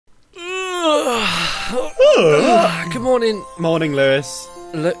Good morning. Morning, Lewis.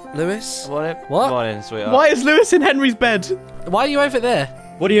 Lewis? Morning. What? Morning, sweetheart. Why is Lewis in Henry's bed? Why are you over there?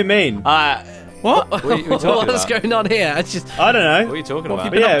 What do you mean? What? What are you talking What's about? going on here? I just... I don't know. What are you talking about?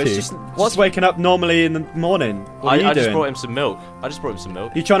 have But you yeah, been it up was to? just waking up normally in the morning. What are you I just doing? brought him some milk.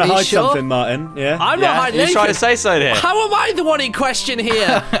 You trying to Are you hide sure? something, Martin? Yeah. I'm not hiding You're trying to anything. say so there. How am I the one in question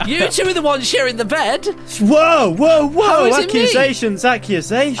here? You two are the ones sharing the bed. Whoa, whoa, whoa! How is it me? Accusations.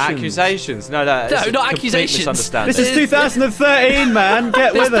 Accusations. No, No, not complete accusations. misunderstanding. This is 2013, man.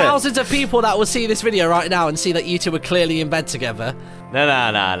 Get There's with it. thousands of people that will see this video right now and see that you two are clearly in bed together.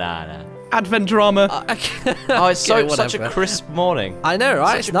 No. Advent drama. Oh, it's Okay, such a whatever. crisp morning. I know,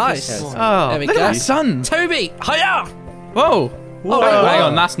 right? It's Such a nice. crisp morning. Oh, There we look go. at that sun. Toby, hiya! Whoa. Whoa. wait, Hang what?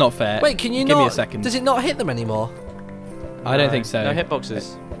 on, that's not fair. Wait, can you Give not? me a second. Does it not hit them anymore? I don't think so. No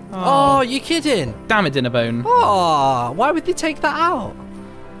hitboxes. Oh, you kidding? Damn it, Dinnerbone. Oh, why would they take that out?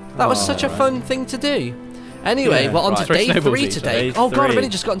 That was such a fun thing to do. Anyway, Yeah, we're on right. to day Throw 3 snowballs today. each Oh other. god, I've Day only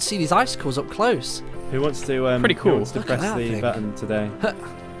just gotten to see these icicles up close. Who wants to? Pretty cool. Who wants to Look at press that the thing. button today?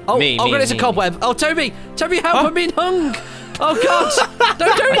 Oh, Me, oh me, god, it's a me. cobweb. Oh, Toby, help! I'm being hung. Oh god,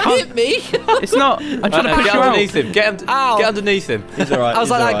 don't hit me. It's not. I'm trying to push Get you out. underneath him. Get Ow. underneath him. He's alright. I was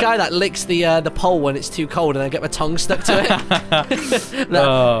he's like that alright. guy that licks the pole when it's too cold and I get my tongue stuck to it.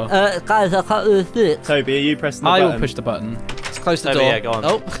 Oh. Guys, I can't really see it. Toby, are you pressing the I button? will push the button. Let's close the Toby, door. yeah, go on.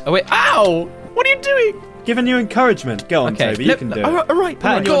 Oh, Oh, wait. Ow! What are you doing? Giving you encouragement. Go on, Okay. Toby. You can do it. All right.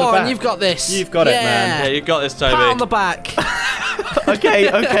 Patting go you on the on, back. you've got this. You've got it, man. Yeah, you got this, Toby. Pat on the back.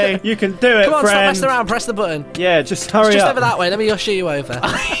 Okay. You can do it, Come on, stop friend. messing around. Press the button. Yeah, just hurry Just up. over that way. Let me usher you over.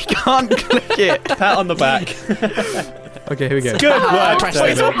 I can't click it. Pat on the back. Okay, here we go. Good work, Press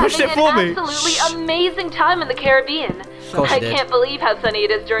Toby. it. Someone pushed it for me. Absolutely amazing time in the Caribbean. course I you did. can't believe how sunny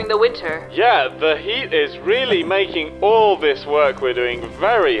it is during the winter. Yeah, the heat is really making all this work we're doing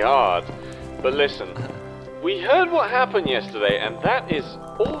very hard. But listen, we heard what happened yesterday, and that is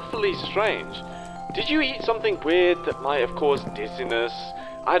awfully strange. Did you eat something weird that might have caused dizziness?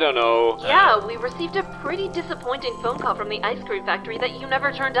 I don't know. Yeah, we received a pretty disappointing phone call from the ice cream factory that you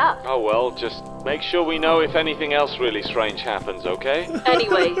never turned up. Oh well, just make sure we know if anything else really strange happens, okay?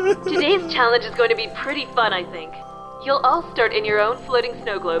 Anyway, today's challenge is going to be pretty fun, I think. You'll all start in your own floating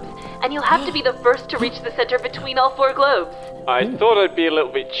snow globes, and you'll have to be the first to reach the center between all 4 globes. I thought I'd be a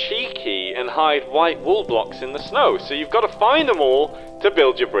little bit cheeky and hide white wool blocks in the snow, so you've got to find them all to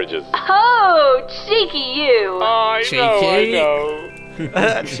build your bridges. Oh, cheeky you! I Cheeky. know.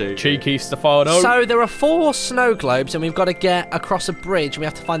 Cheeky Stefano. So there are 4 snow globes, and we've got to get across a bridge. And we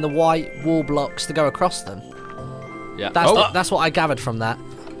have to find the white wall blocks to go across them. Yeah. That's what I gathered from that.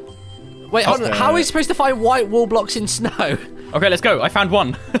 Wait, hold on. Okay. How are we supposed to find white wall blocks in snow? Okay, let's go. I found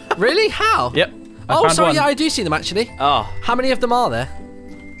one. Really? How? Yep. I Oh, found sorry. one. Yeah, I do see them actually. Oh, How many of them are there?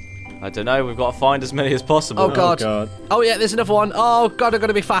 I don't know. We've got to find as many as possible. Oh god. God. Oh yeah, there's another one. Oh god, I've got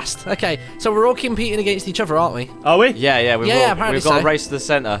to be fast. Okay, so we're all competing against each other, aren't we? Are we? Yeah. We've Yeah, got, apparently we've got so. to race to the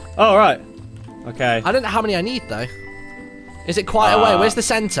centre. Oh, right. Okay. I don't know how many I need though. Is it quite away? Where's the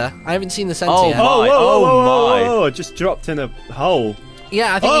centre? I haven't seen the centre Oh, yet. my. Oh, whoa, whoa, whoa, my. whoa, whoa. Just dropped in a hole.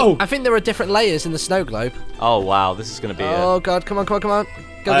 Yeah, I think Oh! I think there are different layers in the snow globe. Oh wow, this is going to be Oh god, come on. Go,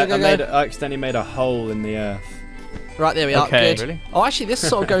 I go. I accidentally made a hole in the earth. Right, there we are. Okay. Good. Really? Oh, actually, this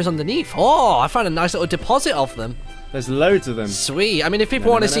sort of goes underneath. Oh, I found a nice little deposit of them. There's loads of them. Sweet. I mean, if people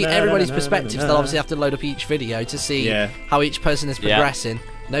No, want to no, see no, no, everybody's no, no, perspectives, no, no. they'll obviously have to load up each video to see Yeah. how each person is Yeah. progressing.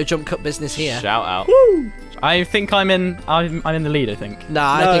 No jump cut business here. Shout out. I think I'm in the lead, I think.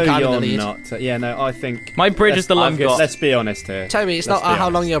 Nah, I No, think I'm you're in the lead. not. Yeah, no, I think... My bridge is the I've longest. got- Let's be honest here. Toby, it's Let's not be how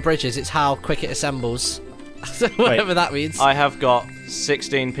long honest. your bridge is, it's how quick it assembles. Whatever that means. I have got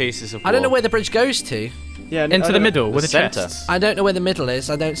 16 pieces of wool. I don't know where the bridge goes to. Yeah, Into the middle The with the centre. chests. I don't know where the middle is.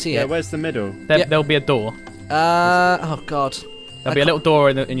 I don't see Yeah, it. where's the middle? Yeah. There'll be a door. Oh god. There'll be a little door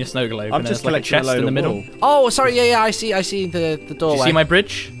in your snow globe. I'm and just there's like a collecting a chest load in the of middle. wool. Oh, sorry. Yeah. I see the Do doorway. you see my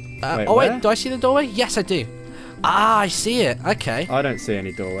bridge? Wait, oh where? wait, do I see the doorway? Yes, I do. Ah, I see it. Okay. I don't see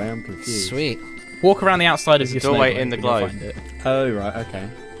any doorway. I'm confused. Sweet. Walk around the outside There's of a your snow doorway globe in the and you'll globe. find it. Oh, right, okay.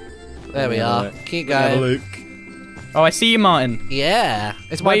 There we Let me have a are. look. Keep Let me have a going. look. Oh, I see you, Martin. Yeah.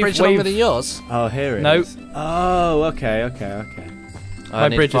 Is my Wave, bridge longer wave. than yours? Oh, here it No. is. Oh, okay. I My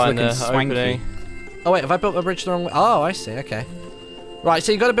need bridge to is find looking the swanky. opening. Oh wait, have I built my bridge the wrong way? Oh, I see. Okay. Right,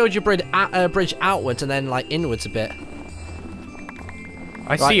 so you've got to build your bridge outwards and then like inwards a bit.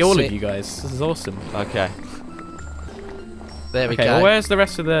 I Right, see all sweet. of you guys. This is awesome. Okay. There we Okay, go. well, where's the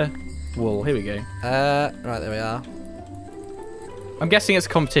rest of the wool? Here we go. Right, there we are. I'm guessing it's a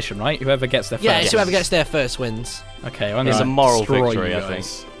competition, right? Whoever gets there first. Yeah, it's whoever gets there first wins. Okay, I'm It's gonna a moral destroy victory, you I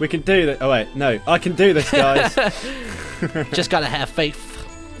guys. think. We can do that. Oh, wait. No. I can do this, guys. Just gotta have faith.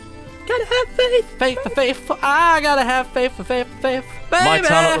 Gotta have faith. Faith. I gotta have faith. Baby.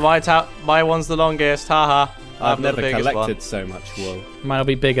 My one's the longest. Haha. I've got the never biggest collected one. so much wool. Mine'll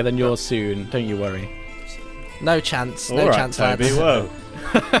be bigger than yours soon. Don't you worry. No chance. All No right, chance, Toby. lads. Whoa.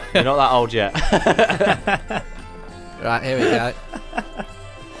 You're not that old yet. Right, here we go.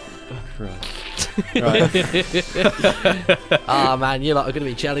 Right. Oh man, you lot are gonna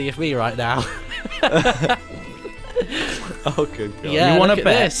be jelly of me right now. Oh, good God. Yeah, You wanna look at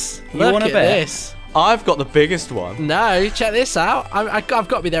bet? this. You Look wanna at bet? this. I've got the biggest one. No, check this out. I've got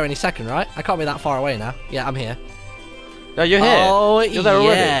to be there any second, right? I can't be that far away now. Yeah, I'm here. No, you're here. Oh, You're there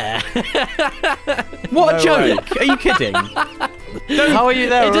already. yeah. What a No joke! Are you kidding? How are you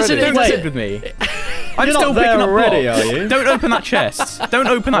there It doesn't- already? Don't Wait. kid with me. I'm You're still not there picking up already, blocks. are you? Don't open that chest. Don't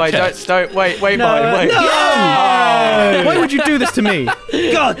open that Wait, chest. don't. Wait, No, Martin, wait. no. Why would you do this to me?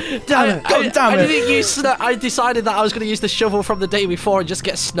 God damn it! God damn I it. didn't use snow. I decided that I was going to use the shovel from the day before and just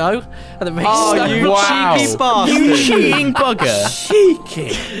get snow and then make Oh, snow. you Wow. cheeky bastard. You cheating bugger. Cheeky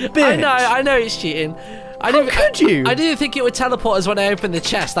bitch. I know it's cheating. How could you? I didn't think it would teleport us when I opened the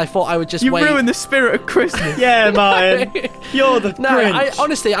chest. I thought I would just You wait. ruined the spirit of Christmas. Yeah, Martin. You're the No, Grinch.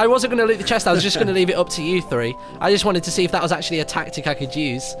 honestly, I wasn't going to loot the chest. I was just going to leave it up to you three. I just wanted to see if that was actually a tactic I could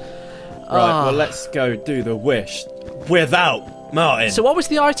use. Right, well, let's go do the wish without Martin. So what was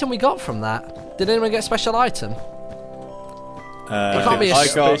the item we got from that? Did anyone get a special item? It can't be a I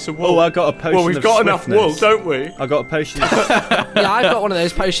got. space of wool. Oh, I got a potion. Well, we've of got enough wool, swiftness. don't we? I got a potion. Yeah, I've got one of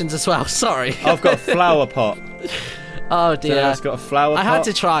those potions as well. Sorry. I've got a flower pot. Oh So dear. I've got a flower I pot. had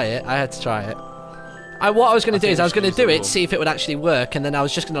to try it. What I was going to do think is I was we going to should do use the it, wool. see if it would actually work, and then I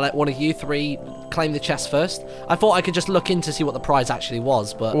was just going to let one of you three claim the chest first. I thought I could just look in to see what the prize actually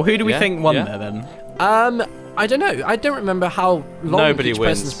was, but Well, who do we Yeah, think won yeah. there then? I don't know. I don't remember how long Nobody each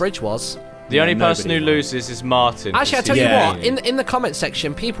wins. person's bridge was. The only nobody person who won. loses is Martin. Actually, I 'cause tell you he's Yeah. what. In the comment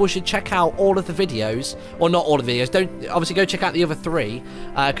section, people should check out all of the videos, or not all of the videos. Don't obviously go check out the other three,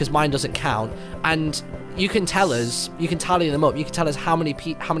 because mine doesn't count. And you can tell us, you can tally them up. You can tell us how many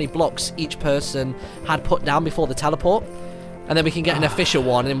blocks each person had put down before the teleport, and then we can get an official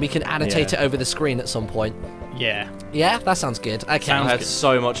one, and we can annotate Yeah. it over the screen at some point. Yeah. Yeah, that sounds good. Okay. I had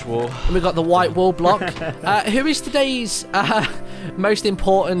so much wool. And we've got the white wool block. Who is today's most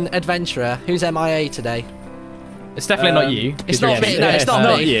important adventurer? Who's MIA today? It's definitely not you. It's 'cause not you're me. cheating. No, it's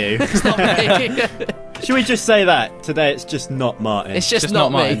not me. you. It's not me. Should we just say that today? It's just not Martin. It's just Just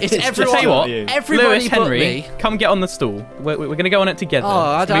not not me. mine. It's It's just everyone. Tell you what, you. Everybody Lewis, but Henry, me. come get on the stool. We're going to go on it together. Oh,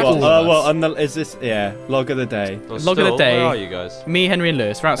 I don't- All Well, of well, us. on the is this? Yeah, log of the day. But Log of the still, day. Where are you guys? Me, Henry, and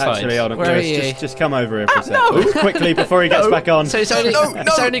Lewis. We're outside. Actually, hold on. Where are Lewis, you? just come over here for a sec. no. Ooh, quickly before he gets back on. So it's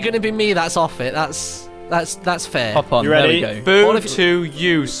only going to be me that's off it. That's fair. Hop on. You ready? There we go. All Boo of you- to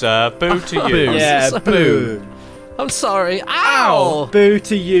you, sir. Boo to you. Boo. Yeah, So- boo. I'm sorry. Ow! Boo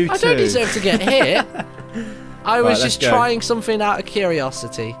to you too. I don't deserve to get hit. I was Right, just let's go. trying something out of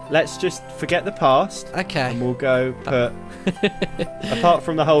curiosity. Let's just forget the past. Okay. And we'll go put. Apart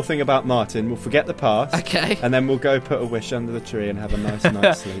from the whole thing about Martin, we'll forget the past. Okay. And then we'll go put a wish under the tree and have a nice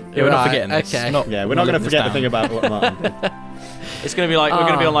night's sleep. Yeah, we're not Right, forgetting this. okay. Yeah, we're not going to forget the thing about what Martin did. It's gonna be like we're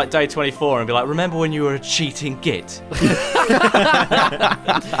gonna be Ah. on like day 24 and be like, remember when you were a cheating git?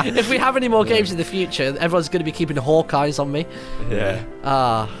 If we have any more games in the future, everyone's going to be keeping hawk eyes on me. Yeah.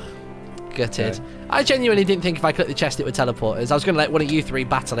 Ah, gutted. Okay. I genuinely didn't think if I clicked the chest it would teleport us. I was going to let one of you three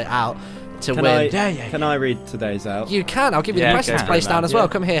battle it out to Can win. can I read today's out? You can. I'll give you Yeah, the presents okay, placed man. down as well. Yeah.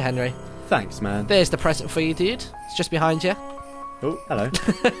 Come here, Henry. Thanks, man. There's the present for you, dude. It's just behind you. Oh, hello.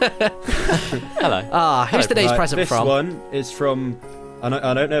 Hello. Ah, who's today's Right, present this from? one is from. I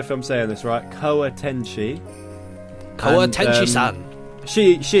don't know if I'm saying this right. Koa Tenchi. Koa And, Tenchi-san.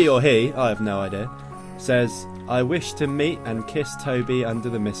 She or he, I have no idea, says, I wish to meet and kiss Toby under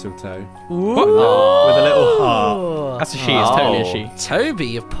the mistletoe. Ooh. With a little heart. Oh. That's a she. It's totally a Oh. she. Toby,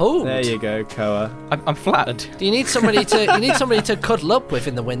 you've pulled. There you go, Koa. I'm flattered. Do you need somebody to cuddle up with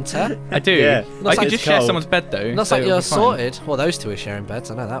in the winter? I do. Yeah. I Looks could like just it's share cold. someone's bed though. Looks so like it'll you're be fine. sorted. Well, those two are sharing beds.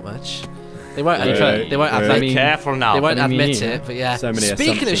 I know that much. They won't. Right, They won't right. admit. I mean, Careful now. They won't I mean, admit yeah. it. But yeah. So many Speaking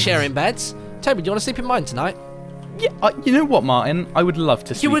of assumptions. sharing beds, Toby, do you want to sleep in mine tonight? Yeah, you know what, Martin? I would love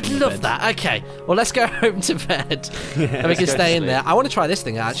to. You sleep would in your love bed. that. Okay. Well, let's go home to bed, and we can go stay to in there. I want to try this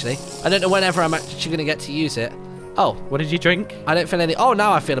thing actually. I don't know whenever I'm actually going to get to use it. Oh, What did you drink? I don't feel any. Oh,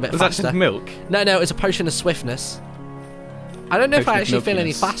 now I feel a bit Was that faster. just milk? No, it was a potion of swiftness. I don't know if I Potion of actually feel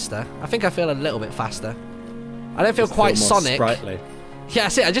any milkiness. faster. I think I feel a little bit faster. I don't feel Just quite feel more Sonic. Sprightly. Yeah,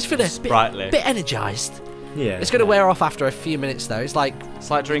 that's it. I just feel a Sprightly. bit energized. Yeah. It's going to wear off after a few minutes though. It's like It's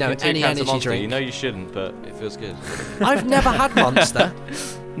like drinking No, 2 any cans of energy Monster. drink. You know you shouldn't, but it feels good. I've never had Monster.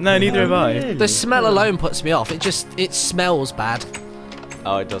 No, neither have I. The smell alone puts me off. It smells bad.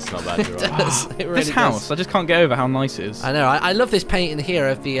 Oh, it does smell bad. You're right. It really This house, does. I just can't get over how nice it is. I know. I love this painting here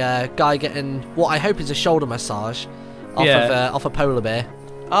of the guy getting what I hope is a shoulder massage off a polar bear.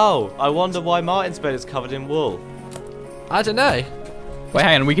 Oh, I wonder why Martin's bed is covered in wool. I don't know. Wait,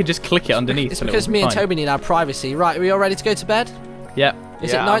 hang on, we could just click it underneath. It's because me and Toby need our privacy. Right, are we all ready to go to bed? Yep.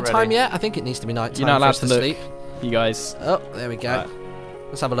 Is Yeah, it I'm night time ready. yet? I think it needs to be night time. You're not allowed for to us look, sleep. you guys. Oh, there we go. Right.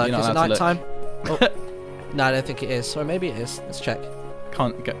 Let's have a look. You're not Is it allowed night to time? Oh. No, I don't think it is. So maybe it is. Let's check.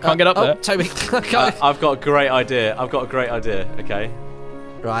 Can't get up oh, there. Toby. I've got a great idea. Okay.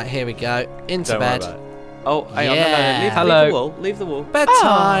 Right, here we go. Into Don't worry bed. about it. Oh, hang on. Yeah. No. Hello. Leave the wool. Leave the wool.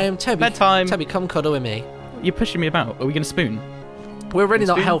 Bedtime. Toby. bedtime. Toby, come cuddle with me. You're pushing me about. Are we going to spoon? We're really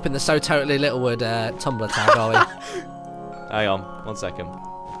not Spoon? helping the So Totally Littlewood Tumblr tag, are we? Hang on. 1 second.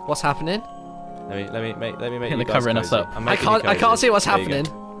 What's happening? Let me make think you they're guys covering us cozy. up. I'm I making you can't cozy. see what's There you go.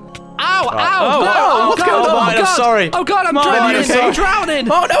 happening. Ow! Right. Ow! Oh, no! oh, what's going on? Oh, Martin, I'm God! sorry. Oh God! I'm Martin, drowning! okay? I'm drowning!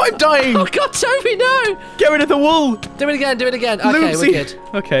 Oh no, I'm dying! Oh God, Toby, no! Get rid of the wool! Do it again. Do it again. Okay, Loopsy. we're good.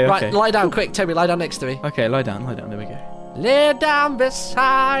 Okay, Right, okay. lie down, quick, Toby. Lie down next to me. Okay, lie down, there we go. Lay down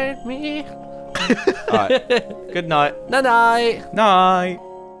beside me. Alright. Good night. Night night. Night!